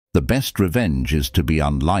The best revenge is to be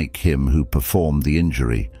unlike him who performed the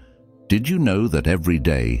injury. Did you know that every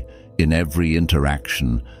day, in every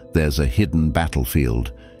interaction, there's a hidden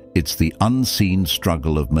battlefield? It's the unseen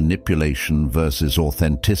struggle of manipulation versus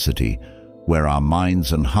authenticity, where our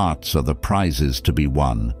minds and hearts are the prizes to be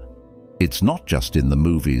won. It's not just in the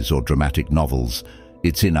movies or dramatic novels.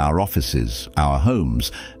 It's in our offices, our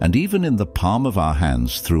homes, and even in the palm of our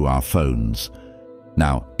hands through our phones.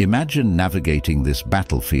 Now, imagine navigating this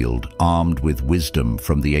battlefield armed with wisdom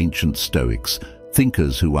from the ancient Stoics,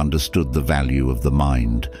 thinkers who understood the value of the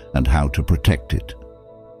mind and how to protect it.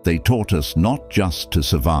 They taught us not just to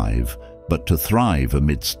survive, but to thrive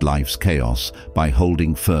amidst life's chaos by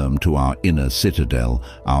holding firm to our inner citadel,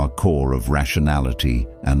 our core of rationality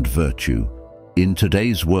and virtue. In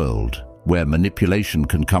today's world, where manipulation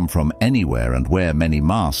can come from anywhere and wear many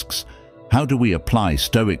masks, how do we apply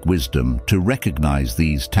Stoic wisdom to recognize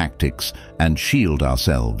these tactics and shield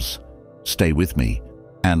ourselves? Stay with me,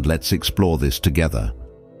 and let's explore this together.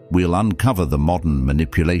 We'll uncover the modern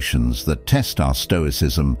manipulations that test our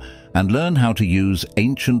Stoicism and learn how to use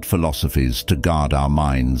ancient philosophies to guard our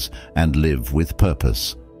minds and live with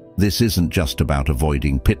purpose. This isn't just about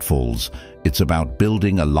avoiding pitfalls, it's about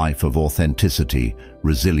building a life of authenticity,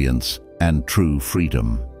 resilience, and true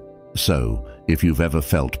freedom. So, if you've ever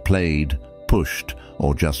felt played, pushed,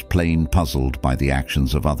 or just plain puzzled by the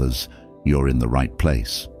actions of others, you're in the right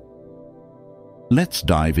place. Let's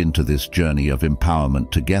dive into this journey of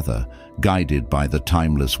empowerment together, guided by the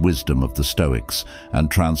timeless wisdom of the Stoics, and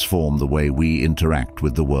transform the way we interact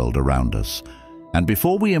with the world around us. And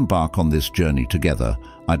before we embark on this journey together,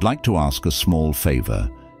 I'd like to ask a small favor.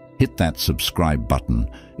 Hit that subscribe button.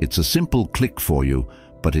 It's a simple click for you,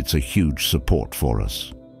 but it's a huge support for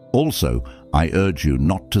us. Also, I urge you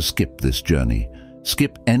not to skip this journey.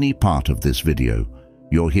 Skip any part of this video.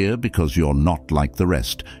 You're here because you're not like the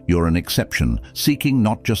rest. You're an exception, seeking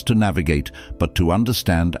not just to navigate, but to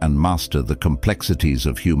understand and master the complexities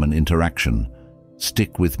of human interaction.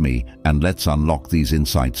 Stick with me and let's unlock these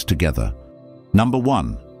insights together. Number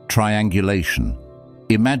 1, triangulation.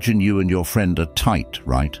 Imagine you and your friend are tight,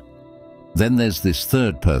 right? Then there's this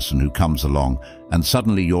third person who comes along, and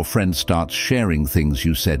suddenly your friend starts sharing things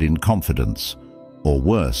you said in confidence. Or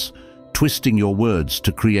worse, twisting your words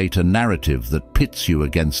to create a narrative that pits you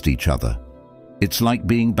against each other. It's like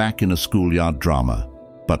being back in a schoolyard drama,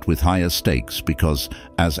 but with higher stakes, because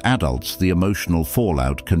as adults the emotional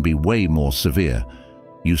fallout can be way more severe.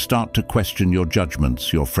 You start to question your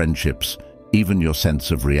judgments, your friendships, even your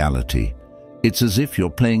sense of reality. It's as if you're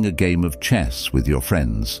playing a game of chess with your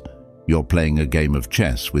friends. You're playing a game of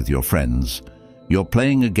chess with your friends. You're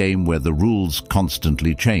playing a game where the rules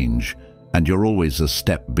constantly change, and you're always a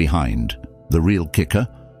step behind. The real kicker?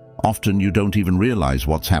 Often you don't even realize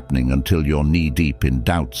what's happening until you're knee-deep in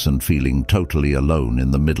doubts and feeling totally alone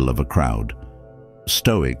in the middle of a crowd.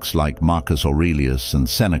 Stoics like Marcus Aurelius and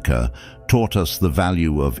Seneca taught us the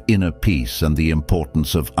value of inner peace and the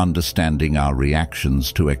importance of understanding our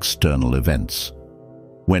reactions to external events.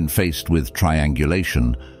 When faced with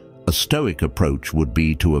triangulation, a Stoic approach would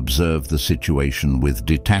be to observe the situation with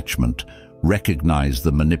detachment, recognize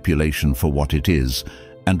the manipulation for what it is,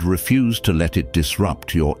 and refuse to let it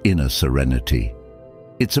disrupt your inner serenity.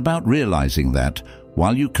 It's about realizing that,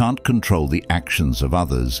 while you can't control the actions of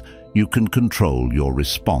others, you can control your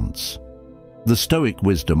response. The Stoic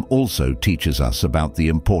wisdom also teaches us about the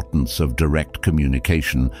importance of direct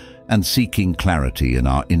communication and seeking clarity in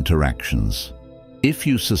our interactions. If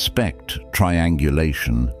you suspect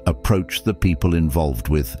triangulation, approach the people involved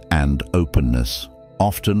with and openness.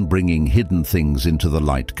 Often bringing hidden things into the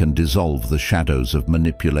light can dissolve the shadows of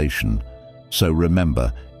manipulation. So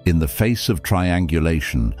remember, in the face of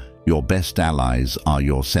triangulation, your best allies are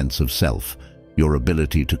your sense of self, your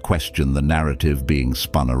ability to question the narrative being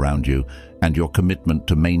spun around you, and your commitment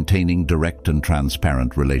to maintaining direct and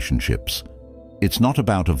transparent relationships. It's not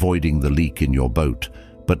about avoiding the leak in your boat,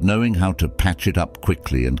 but knowing how to patch it up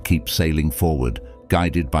quickly and keep sailing forward,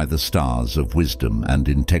 guided by the stars of wisdom and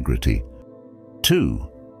integrity. 2.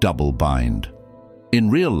 Double bind. In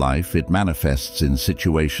real life, it manifests in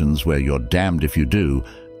situations where you're damned if you do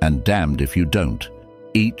and damned if you don't.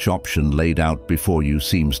 Each option laid out before you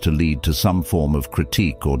seems to lead to some form of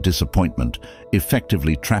critique or disappointment,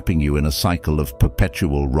 effectively trapping you in a cycle of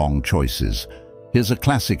perpetual wrong choices. Here's a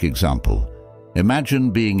classic example.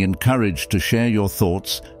 Imagine being encouraged to share your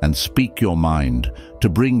thoughts and speak your mind, to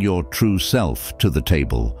bring your true self to the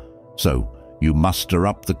table. So, you muster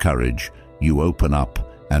up the courage, you open up,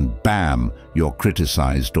 and bam, you're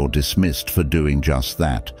criticized or dismissed for doing just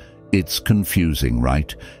that. It's confusing,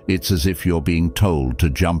 right? It's as if you're being told to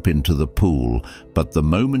jump into the pool, but the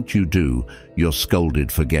moment you do, you're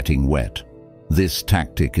scolded for getting wet. This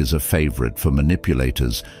tactic is a favorite for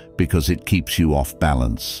manipulators because it keeps you off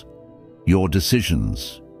balance. Your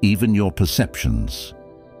decisions, even your perceptions.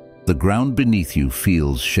 The ground beneath you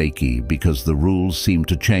feels shaky because the rules seem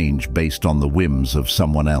to change based on the whims of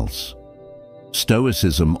someone else.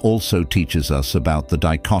 Stoicism also teaches us about the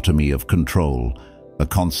dichotomy of control, a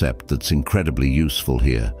concept that's incredibly useful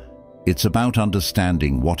here. It's about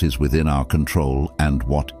understanding what is within our control and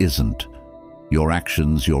what isn't. Your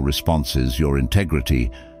actions, your responses, your integrity,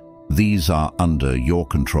 these are under your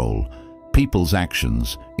control. People's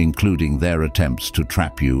actions, including their attempts to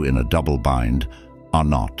trap you in a double bind, are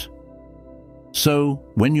not. So,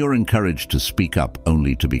 when you're encouraged to speak up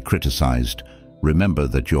only to be criticized, remember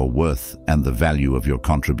that your worth and the value of your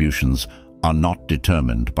contributions are not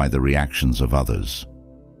determined by the reactions of others.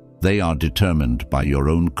 They are determined by your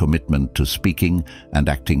own commitment to speaking and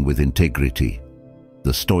acting with integrity.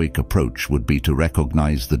 The Stoic approach would be to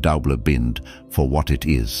recognize the double bind for what it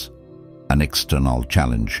is, an external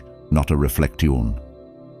challenge, not a reflection.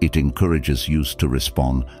 It encourages you to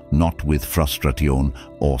respond not with frustration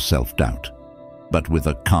or self-doubt, but with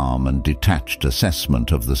a calm and detached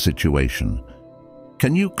assessment of the situation.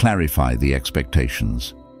 Can you clarify the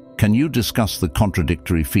expectations? Can you discuss the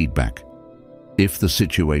contradictory feedback? If the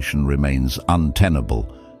situation remains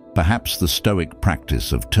untenable, perhaps the Stoic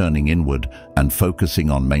practice of turning inward and focusing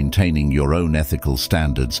on maintaining your own ethical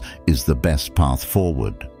standards is the best path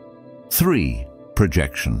forward. 3.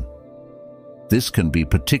 Projection. This can be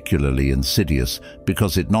particularly insidious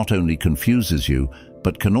because it not only confuses you,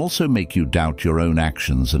 but can also make you doubt your own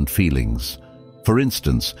actions and feelings. For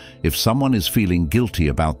instance, if someone is feeling guilty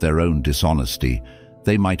about their own dishonesty,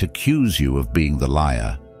 they might accuse you of being the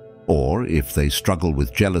liar. Or, if they struggle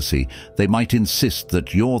with jealousy, they might insist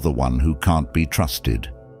that you're the one who can't be trusted.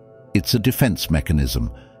 It's a defense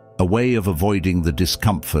mechanism, a way of avoiding the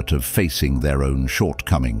discomfort of facing their own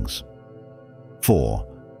shortcomings. 4.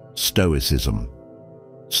 Stoicism.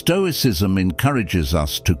 Stoicism encourages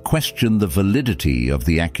us to question the validity of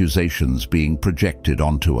the accusations being projected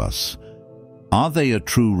onto us. Are they a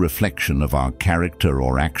true reflection of our character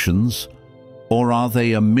or actions? Or are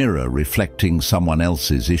they a mirror reflecting someone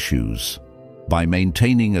else's issues? By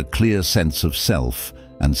maintaining a clear sense of self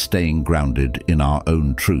and staying grounded in our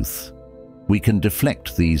own truth, we can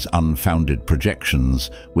deflect these unfounded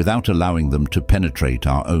projections without allowing them to penetrate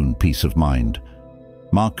our own peace of mind.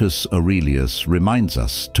 Marcus Aurelius reminds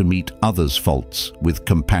us to meet others' faults with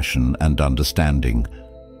compassion and understanding.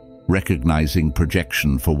 Recognizing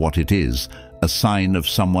projection for what it is, a sign of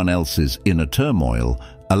someone else's inner turmoil,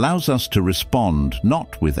 allows us to respond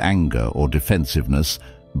not with anger or defensiveness,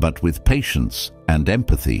 but with patience and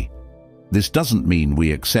empathy. This doesn't mean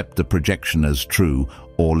we accept the projection as true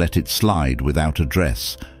or let it slide without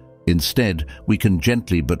address. Instead, we can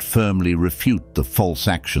gently but firmly refute the false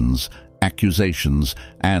actions, accusations,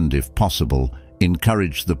 and, if possible,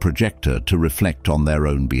 encourage the projector to reflect on their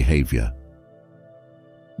own behavior.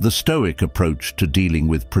 The Stoic approach to dealing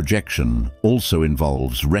with projection also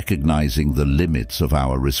involves recognizing the limits of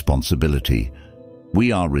our responsibility.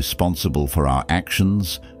 We are responsible for our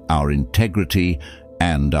actions, our integrity,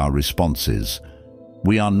 and our responses.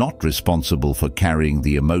 We are not responsible for carrying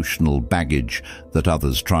the emotional baggage that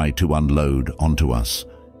others try to unload onto us.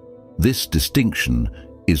 This distinction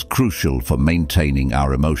is crucial for maintaining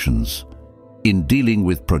our emotions. In dealing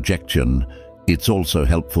with projection, it's also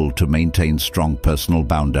helpful to maintain strong personal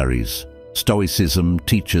boundaries. Stoicism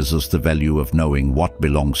teaches us the value of knowing what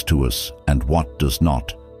belongs to us and what does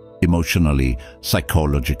not, emotionally,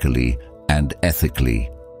 psychologically, and ethically.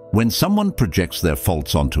 When someone projects their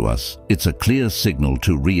faults onto us, it's a clear signal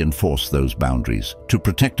to reinforce those boundaries, to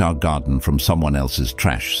protect our garden from someone else's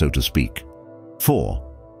trash, so to speak.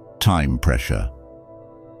 4. Time pressure.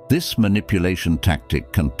 This manipulation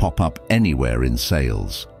tactic can pop up anywhere in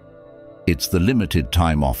sales. It's the limited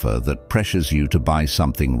time offer that pressures you to buy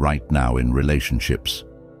something right now in relationships.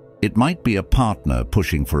 It might be a partner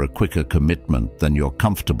pushing for a quicker commitment than you're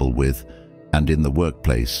comfortable with, and in the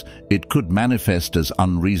workplace, it could manifest as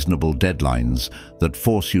unreasonable deadlines that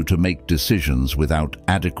force you to make decisions without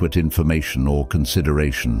adequate information or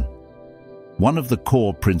consideration. One of the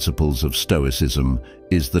core principles of Stoicism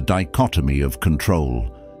is the dichotomy of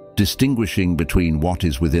control, distinguishing between what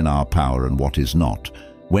is within our power and what is not.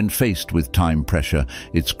 When faced with time pressure,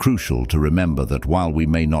 it's crucial to remember that while we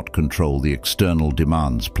may not control the external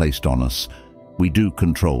demands placed on us, we do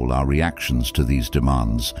control our reactions to these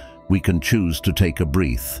demands. We can choose to take a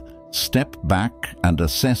breath, Step back and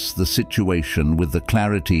assess the situation with the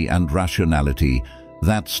clarity and rationality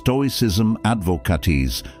that Stoicism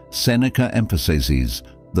advocates. Seneca emphasizes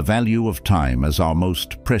the value of time as our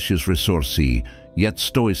most precious resource, yet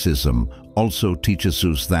Stoicism also teaches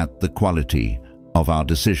us that the quality of our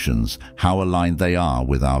decisions, how aligned they are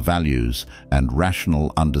with our values and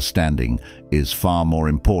rational understanding, is far more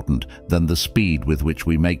important than the speed with which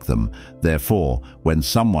we make them. Therefore, when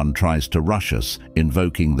someone tries to rush us,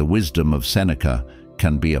 invoking the wisdom of Seneca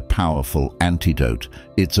can be a powerful antidote.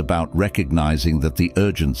 It's about recognizing that the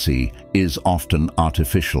urgency is often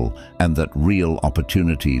artificial and that real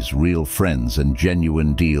opportunities, real friends, and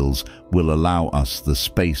genuine deals will allow us the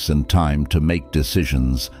space and time to make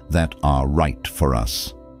decisions that are right for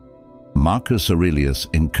us. Marcus Aurelius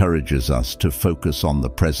encourages us to focus on the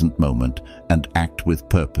present moment and act with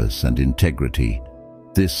purpose and integrity.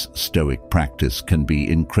 This Stoic practice can be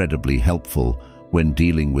incredibly helpful when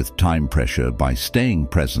dealing with time pressure by staying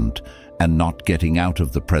present and not getting out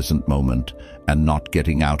of the present moment and not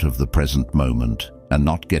getting out of the present moment and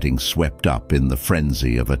not getting swept up in the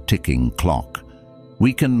frenzy of a ticking clock.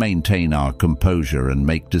 We can maintain our composure and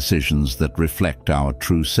make decisions that reflect our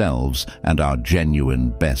true selves and our genuine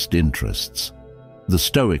best interests. The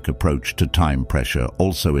Stoic approach to time pressure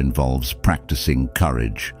also involves practicing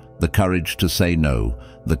courage. The courage to say no,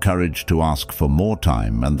 the courage to ask for more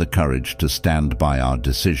time, and the courage to stand by our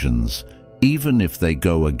decisions, even if they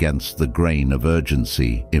go against the grain of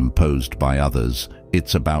urgency imposed by others.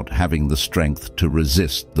 It's about having the strength to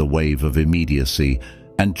resist the wave of immediacy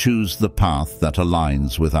and choose the path that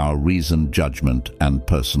aligns with our reasoned judgment and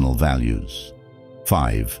personal values.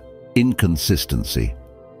 5. Inconsistency.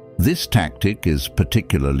 This tactic is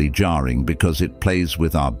particularly jarring because it plays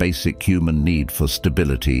with our basic human need for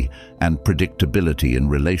stability and predictability in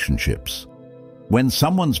relationships. When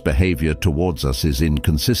someone's behavior towards us is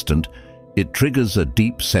inconsistent, it triggers a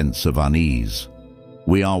deep sense of unease.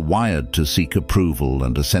 We are wired to seek approval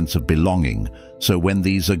and a sense of belonging, so when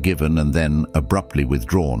these are given and then abruptly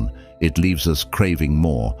withdrawn, it leaves us craving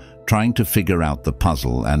more, trying to figure out the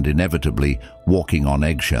puzzle and inevitably walking on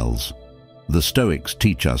eggshells. The Stoics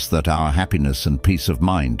teach us that our happiness and peace of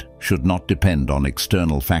mind should not depend on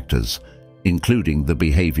external factors, including the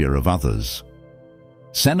behavior of others.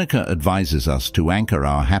 Seneca advises us to anchor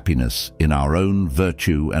our happiness in our own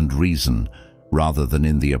virtue and reason, rather than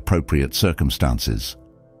in the appropriate circumstances.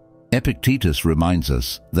 Epictetus reminds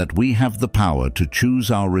us that we have the power to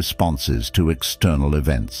choose our responses to external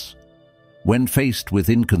events. When faced with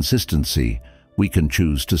inconsistency, we can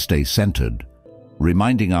choose to stay centered,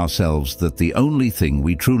 reminding ourselves that the only thing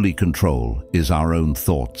we truly control is our own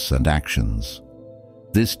thoughts and actions.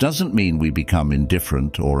 This doesn't mean we become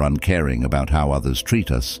indifferent or uncaring about how others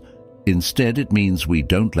treat us. Instead, it means we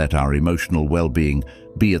don't let our emotional well-being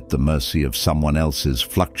be at the mercy of someone else's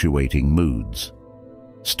fluctuating moods.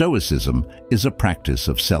 Stoicism is a practice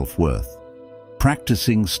of self-worth.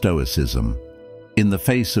 Practicing Stoicism in the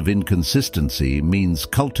face of inconsistency means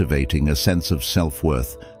cultivating a sense of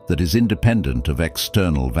self-worth that is independent of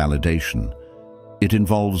external validation. It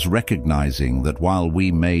involves recognizing that while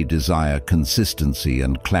we may desire consistency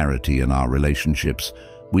and clarity in our relationships,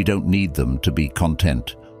 we don't need them to be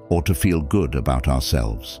content or to feel good about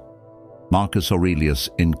ourselves. Marcus Aurelius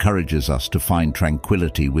encourages us to find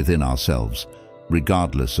tranquility within ourselves,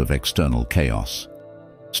 regardless of external chaos.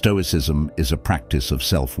 Stoicism is a practice of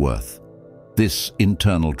self-worth. This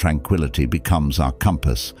internal tranquility becomes our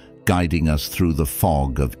compass, guiding us through the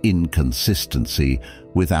fog of inconsistency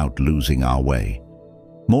without losing our way.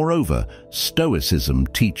 Moreover, Stoicism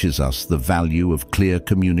teaches us the value of clear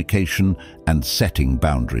communication and setting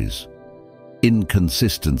boundaries.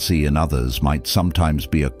 Inconsistency in others might sometimes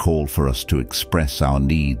be a call for us to express our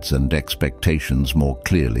needs and expectations more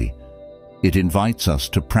clearly. It invites us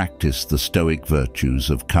to practice the Stoic virtues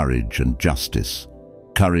of courage and justice.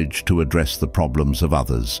 Courage to address the problems of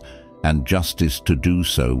others, and justice to do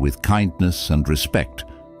so with kindness and respect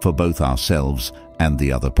for both ourselves and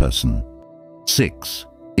the other person. 6.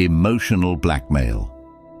 Emotional blackmail.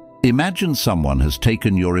 Imagine someone has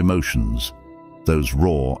taken your emotions, those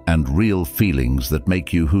raw and real feelings that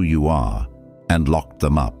make you who you are, and locked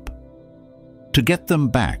them up. To get them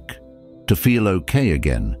back, to feel okay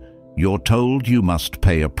again, you're told you must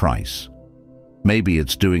pay a price. Maybe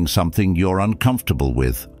it's doing something you're uncomfortable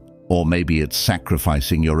with, or maybe it's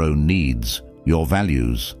sacrificing your own needs, your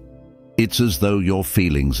values. It's as though your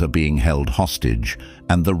feelings are being held hostage,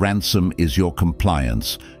 and the ransom is your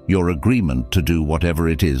compliance, your agreement to do whatever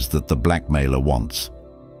it is that the blackmailer wants.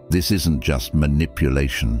 This isn't just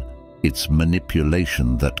manipulation, it's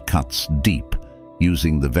manipulation that cuts deep.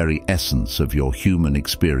 using the very essence of your human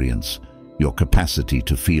experience, your capacity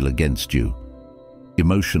to feel against you.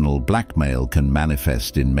 Emotional blackmail can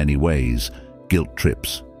manifest in many ways: guilt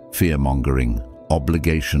trips, fear-mongering,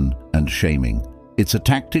 obligation, and shaming. It's a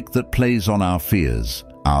tactic that plays on our fears,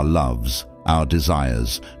 our loves, our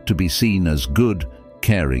desires to be seen as good,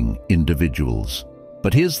 caring individuals.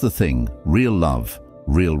 But here's the thing: real love,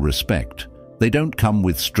 real respect, they don't come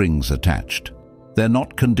with strings attached. They're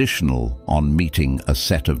not conditional on meeting a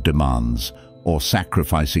set of demands or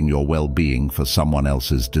sacrificing your well-being for someone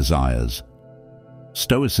else's desires.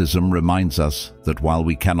 Stoicism reminds us that while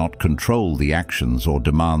we cannot control the actions or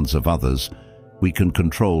demands of others, we can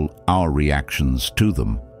control our reactions to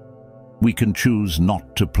them. We can choose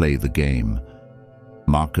not to play the game.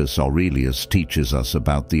 Marcus Aurelius teaches us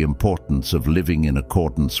about the importance of living in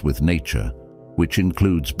accordance with nature, which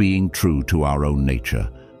includes being true to our own nature,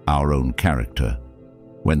 our own character.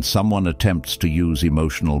 When someone attempts to use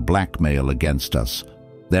emotional blackmail against us,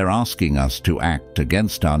 they're asking us to act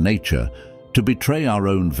against our nature, to betray our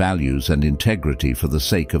own values and integrity for the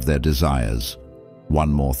sake of their desires.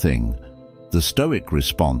 One more thing: the Stoic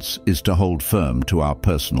response is to hold firm to our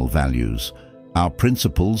personal values, our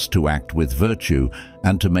principles, to act with virtue,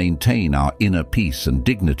 and to maintain our inner peace and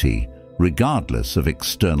dignity, regardless of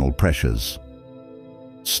external pressures.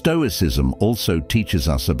 Stoicism also teaches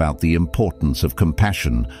us about the importance of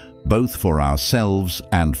compassion, both for ourselves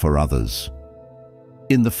and for others.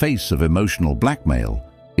 In the face of emotional blackmail,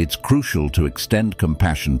 it's crucial to extend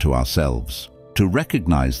compassion to ourselves, to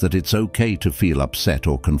recognize that it's okay to feel upset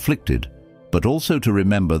or conflicted, but also to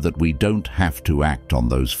remember that we don't have to act on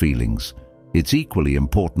those feelings. It's equally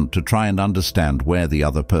important to try and understand where the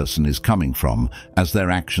other person is coming from, as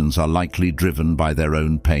their actions are likely driven by their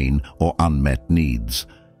own pain or unmet needs.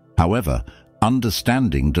 However,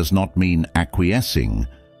 understanding does not mean acquiescing.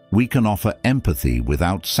 We can offer empathy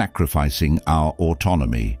without sacrificing our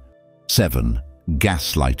autonomy. 7.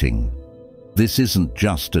 Gaslighting. This isn't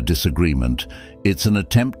just a disagreement, it's an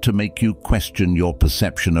attempt to make you question your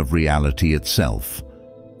perception of reality itself.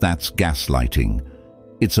 That's gaslighting.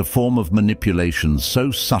 It's a form of manipulation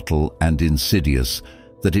so subtle and insidious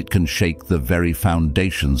that it can shake the very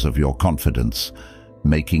foundations of your confidence,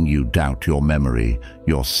 making you doubt your memory,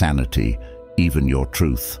 your sanity, even your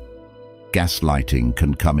truth. Gaslighting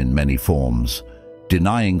can come in many forms: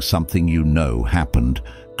 denying something you know happened,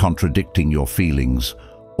 contradicting your feelings,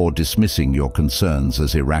 or dismissing your concerns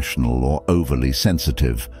as irrational or overly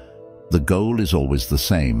sensitive. The goal is always the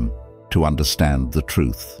same: to understand the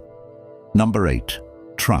truth. Number 8.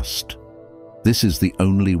 Trust. This is the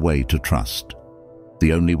only way to trust.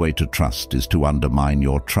 The only way to trust is to undermine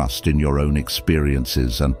your trust in your own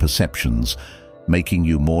experiences and perceptions, making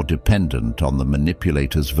you more dependent on the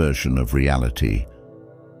manipulator's version of reality.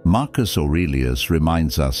 Marcus Aurelius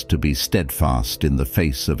reminds us to be steadfast in the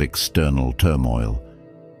face of external turmoil.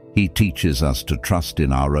 He teaches us to trust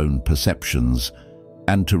in our own perceptions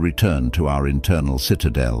and to return to our internal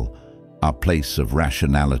citadel, our place of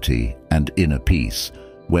rationality and inner peace,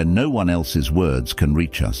 where no one else's words can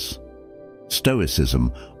reach us.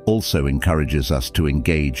 Stoicism also encourages us to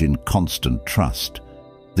engage in constant trust.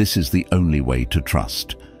 This is the only way to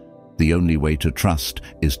trust. The only way to trust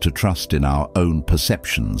is to trust in our own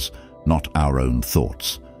perceptions, not our own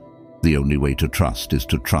thoughts. The only way to trust is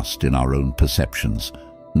to trust in our own perceptions,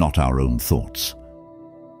 not our own thoughts.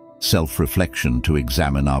 Self-reflection to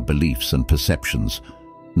examine our beliefs and perceptions,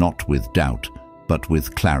 not with doubt, but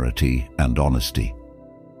with clarity and honesty.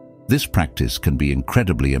 This practice can be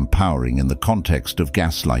incredibly empowering in the context of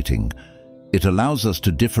gaslighting. It allows us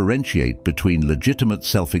to differentiate between legitimate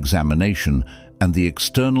self-examination and the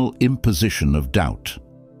external imposition of doubt.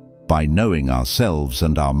 By knowing ourselves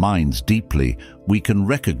and our minds deeply, we can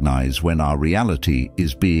recognize when our reality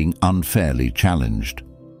is being unfairly challenged.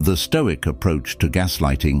 The Stoic approach to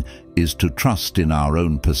gaslighting is to trust in our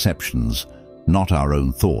own perceptions, not our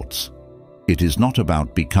own thoughts. It is not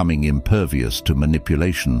about becoming impervious to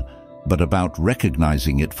manipulation, but about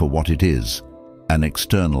recognizing it for what it is: an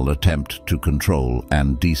external attempt to control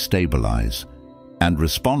and destabilize, and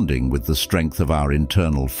responding with the strength of our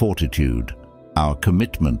internal fortitude, our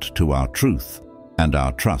commitment to our truth, and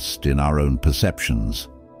our trust in our own perceptions.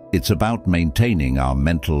 It's about maintaining our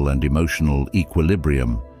mental and emotional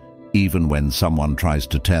equilibrium, even when someone tries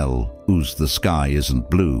to tell us the sky isn't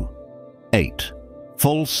blue. 8.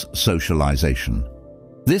 False socialization.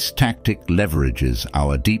 This tactic leverages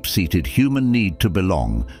our deep-seated human need to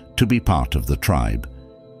belong, to be part of the tribe.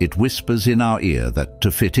 It whispers in our ear that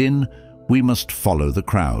to fit in, we must follow the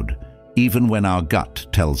crowd, even when our gut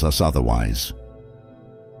tells us otherwise.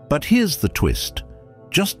 But here's the twist.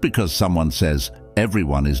 Just because someone says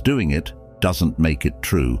everyone is doing it doesn't make it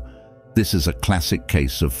true. This is a classic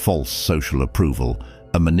case of false social approval,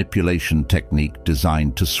 a manipulation technique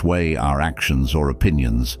designed to sway our actions or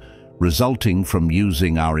opinions, resulting from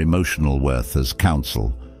using our emotional worth as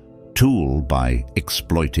counsel, tool by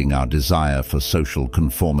exploiting our desire for social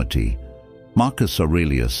conformity. Marcus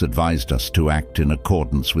Aurelius advised us to act in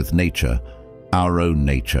accordance with nature, our own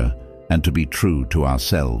nature, and to be true to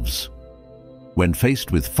ourselves. When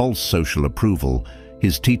faced with false social approval,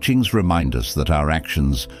 his teachings remind us that our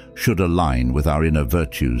actions should align with our inner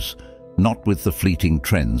virtues, not with the fleeting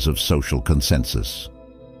trends of social consensus.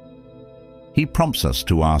 He prompts us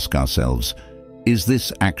to ask ourselves, is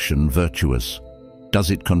this action virtuous?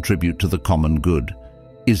 Does it contribute to the common good?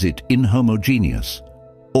 Is it inhomogeneous?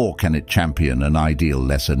 Or can it champion an ideal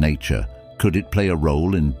lesser nature? Could it play a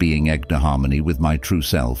role in being in harmony with my true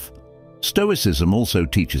self? Stoicism also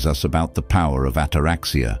teaches us about the power of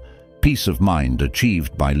ataraxia, peace of mind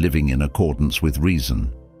achieved by living in accordance with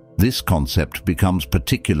reason. This concept becomes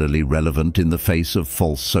particularly relevant in the face of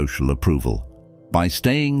false social approval. By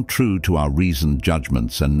staying true to our reasoned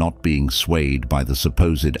judgments and not being swayed by the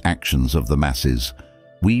supposed actions of the masses,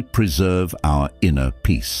 we preserve our inner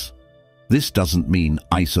peace. This doesn't mean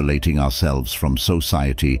isolating ourselves from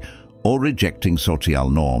society or rejecting social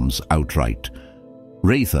norms outright.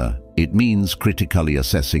 Rather, it means critically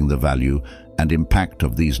assessing the value and impact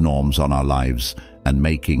of these norms on our lives and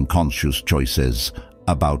making conscious choices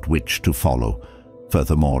about which to follow.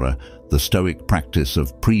 Furthermore, the Stoic practice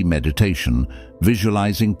of premeditation,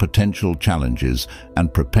 visualizing potential challenges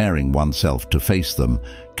and preparing oneself to face them,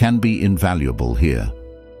 can be invaluable here.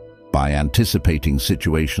 By anticipating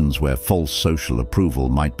situations where false social approval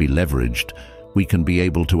might be leveraged, we can be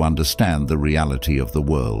able to understand the reality of the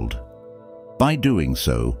world. By doing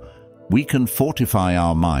so, we can fortify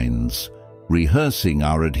our minds, rehearsing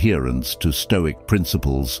our adherence to Stoic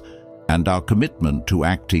principles and our commitment to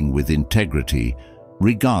acting with integrity,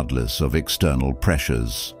 regardless of external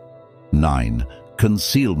pressures. 9.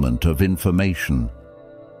 Concealment of information.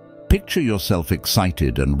 Picture yourself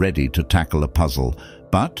excited and ready to tackle a puzzle,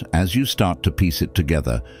 but as you start to piece it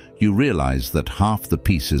together, you realize that half the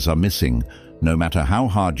pieces are missing. No matter how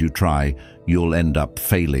hard you try, you'll end up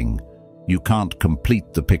failing. You can't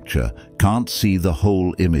complete the picture, can't see the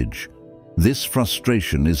whole image. This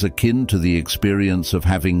frustration is akin to the experience of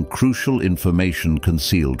having crucial information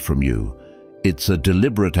concealed from you. It's a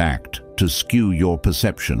deliberate act to skew your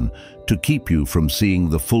perception, to keep you from seeing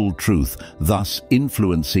the full truth, thus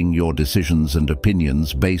influencing your decisions and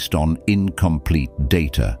opinions based on incomplete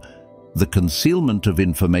data. The concealment of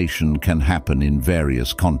information can happen in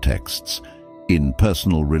various contexts. In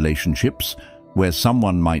personal relationships, where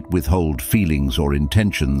someone might withhold feelings or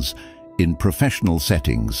intentions; in professional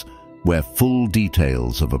settings, where full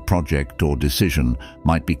details of a project or decision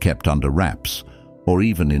might be kept under wraps; or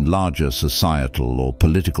even in larger societal or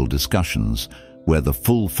political discussions, where the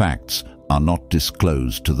full facts are not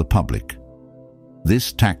disclosed to the public.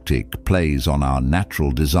 This tactic plays on our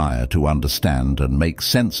natural desire to understand and make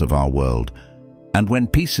sense of our world, and when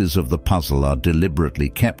pieces of the puzzle are deliberately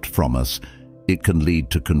kept from us, it can lead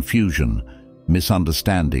to confusion,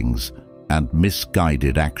 misunderstandings, and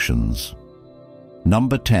misguided actions.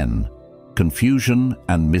 Number 10. Confusion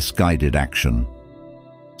and misguided action.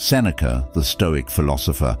 Seneca, the Stoic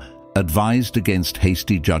philosopher, advised against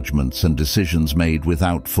hasty judgments and decisions made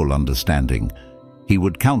without full understanding. He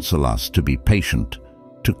would counsel us to be patient,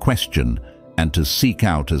 to question, and to seek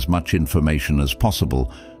out as much information as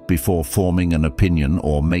possible before forming an opinion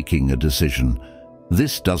or making a decision.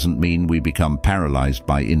 This doesn't mean we become paralyzed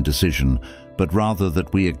by indecision, but rather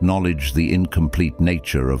that we acknowledge the incomplete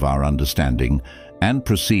nature of our understanding and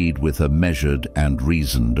proceed with a measured and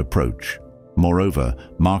reasoned approach. Moreover,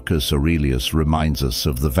 Marcus Aurelius reminds us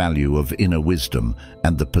of the value of inner wisdom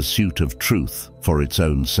and the pursuit of truth for its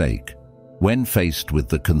own sake. When faced with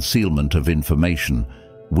the concealment of information,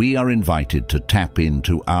 we are invited to tap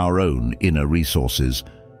into our own inner resources,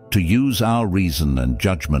 to use our reason and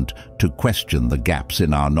judgment to question the gaps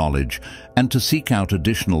in our knowledge and to seek out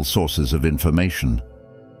additional sources of information.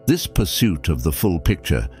 This pursuit of the full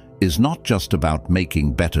picture is not just about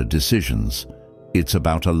making better decisions. It's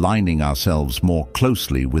about aligning ourselves more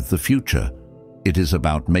closely with the future. It is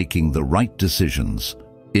about making the right decisions.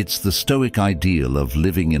 It's the Stoic ideal of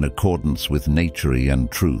living in accordance with nature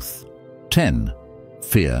and truth. 10.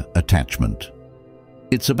 Fear attachment.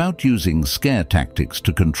 It's about using scare tactics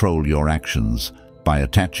to control your actions by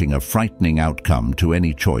attaching a frightening outcome to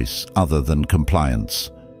any choice other than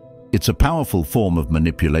compliance. It's a powerful form of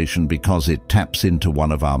manipulation because it taps into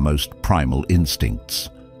one of our most primal instincts: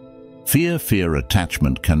 Fear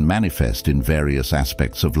attachment can manifest in various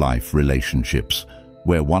aspects of life, relationships,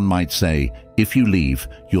 where one might say, if you leave,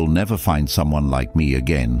 you'll never find someone like me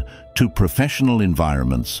again, to professional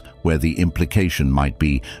environments where the implication might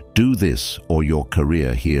be, do this or your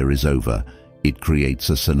career here is over. It creates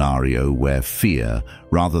a scenario where fear,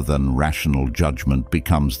 rather than rational judgment,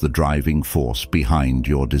 becomes the driving force behind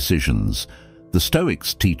your decisions. The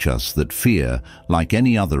Stoics teach us that fear, like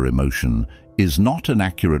any other emotion, is not an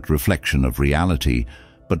accurate reflection of reality,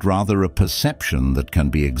 but rather a perception that can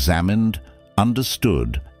be examined,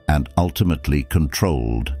 understood, and ultimately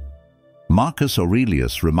controlled. Marcus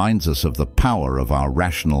Aurelius reminds us of the power of our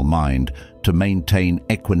rational mind to maintain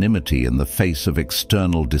equanimity in the face of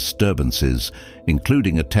external disturbances,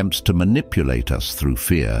 including attempts to manipulate us through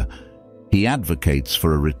fear. He advocates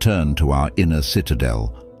for a return to our inner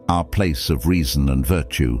citadel, our place of reason and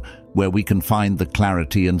virtue, where we can find the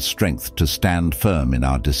clarity and strength to stand firm in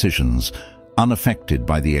our decisions, unaffected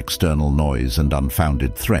by the external noise and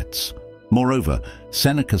unfounded threats. Moreover,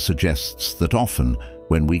 Seneca suggests that often,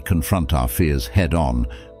 when we confront our fears head-on,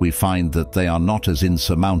 we find that they are not as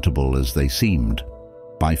insurmountable as they seemed.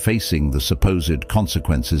 By facing the supposed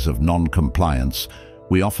consequences of non-compliance,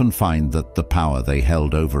 we often find that the power they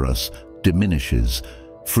held over us diminishes,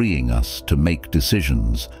 freeing us to make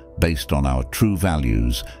decisions based on our true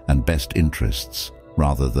values and best interests,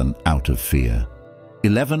 rather than out of fear.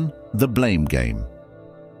 11. The blame game.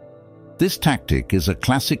 This tactic is a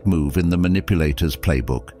classic move in the manipulator's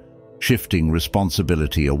playbook, shifting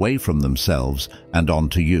responsibility away from themselves and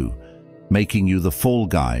onto you, making you the fall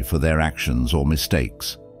guy for their actions or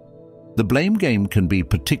mistakes. The blame game can be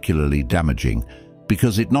particularly damaging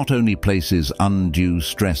because it not only places undue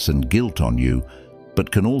stress and guilt on you, but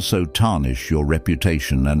can also tarnish your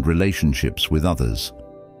reputation and relationships with others.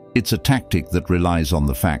 It's a tactic that relies on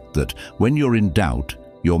the fact that when you're in doubt,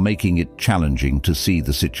 you're making it challenging to see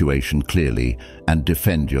the situation clearly and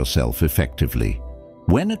defend yourself effectively.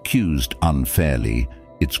 When accused unfairly,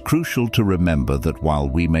 it's crucial to remember that while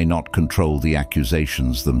we may not control the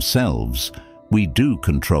accusations themselves, we do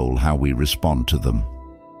control how we respond to them.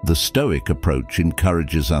 The Stoic approach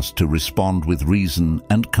encourages us to respond with reason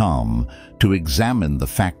and calm, to examine the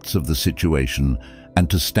facts of the situation, and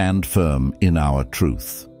to stand firm in our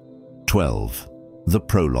truth. 12. The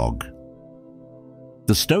prologue.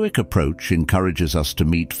 The Stoic approach encourages us to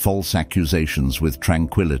meet false accusations with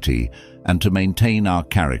tranquility and to maintain our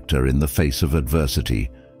character in the face of adversity.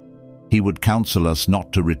 He would counsel us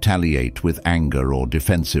not to retaliate with anger or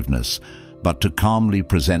defensiveness, but to calmly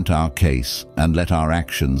present our case and let our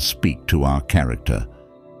actions speak to our character.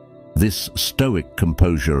 This Stoic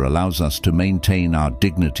composure allows us to maintain our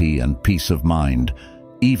dignity and peace of mind,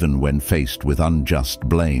 even when faced with unjust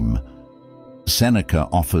blame. Seneca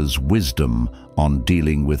offers wisdom on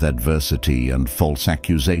dealing with adversity and false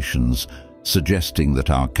accusations, suggesting that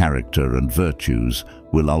our character and virtues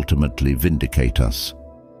will ultimately vindicate us.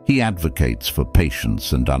 He advocates for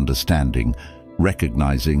patience and understanding,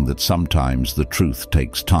 recognizing that sometimes the truth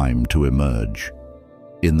takes time to emerge.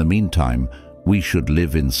 In the meantime, we should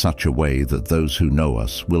live in such a way that those who know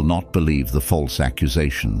us will not believe the false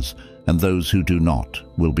accusations, and those who do not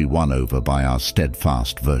will be won over by our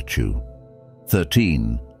steadfast virtue.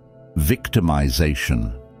 13.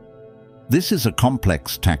 Victimization. This is a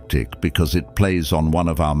complex tactic because it plays on one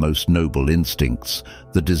of our most noble instincts,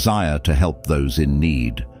 the desire to help those in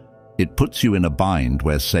need. It puts you in a bind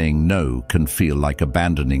where saying no can feel like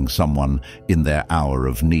abandoning someone in their hour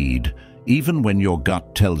of need, even when your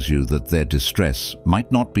gut tells you that their distress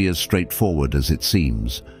might not be as straightforward as it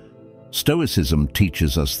seems. Stoicism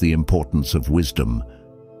teaches us the importance of wisdom,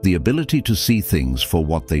 the ability to see things for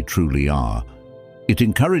what they truly are. It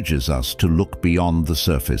encourages us to look beyond the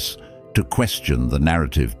surface, to question the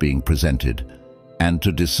narrative being presented, and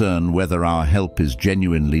to discern whether our help is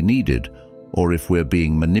genuinely needed or if we're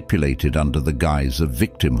being manipulated under the guise of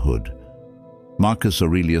victimhood. Marcus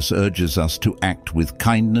Aurelius urges us to act with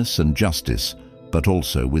kindness and justice, but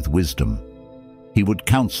also with wisdom. He would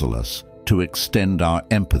counsel us to extend our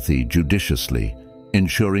empathy judiciously,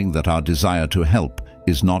 ensuring that our desire to help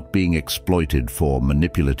is not being exploited for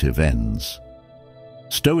manipulative ends.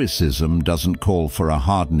 Stoicism doesn't call for a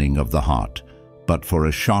hardening of the heart, but for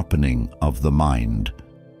a sharpening of the mind,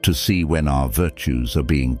 to see when our virtues are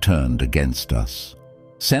being turned against us.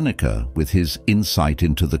 Seneca, with his insight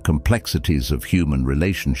into the complexities of human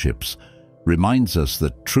relationships, reminds us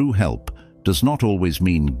that true help does not always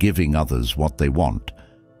mean giving others what they want,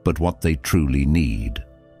 but what they truly need.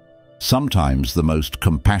 Sometimes the most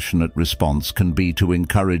compassionate response can be to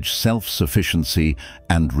encourage self-sufficiency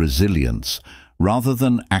and resilience, rather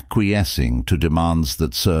than acquiescing to demands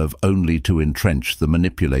that serve only to entrench the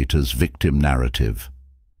manipulator's victim narrative.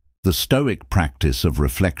 The Stoic practice of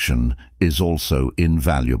reflection is also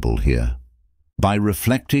invaluable here. By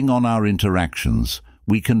reflecting on our interactions,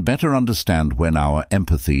 we can better understand when our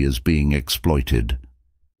empathy is being exploited.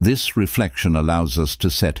 This reflection allows us to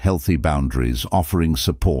set healthy boundaries, offering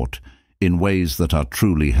support in ways that are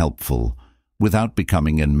truly helpful, without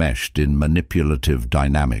becoming enmeshed in manipulative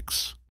dynamics.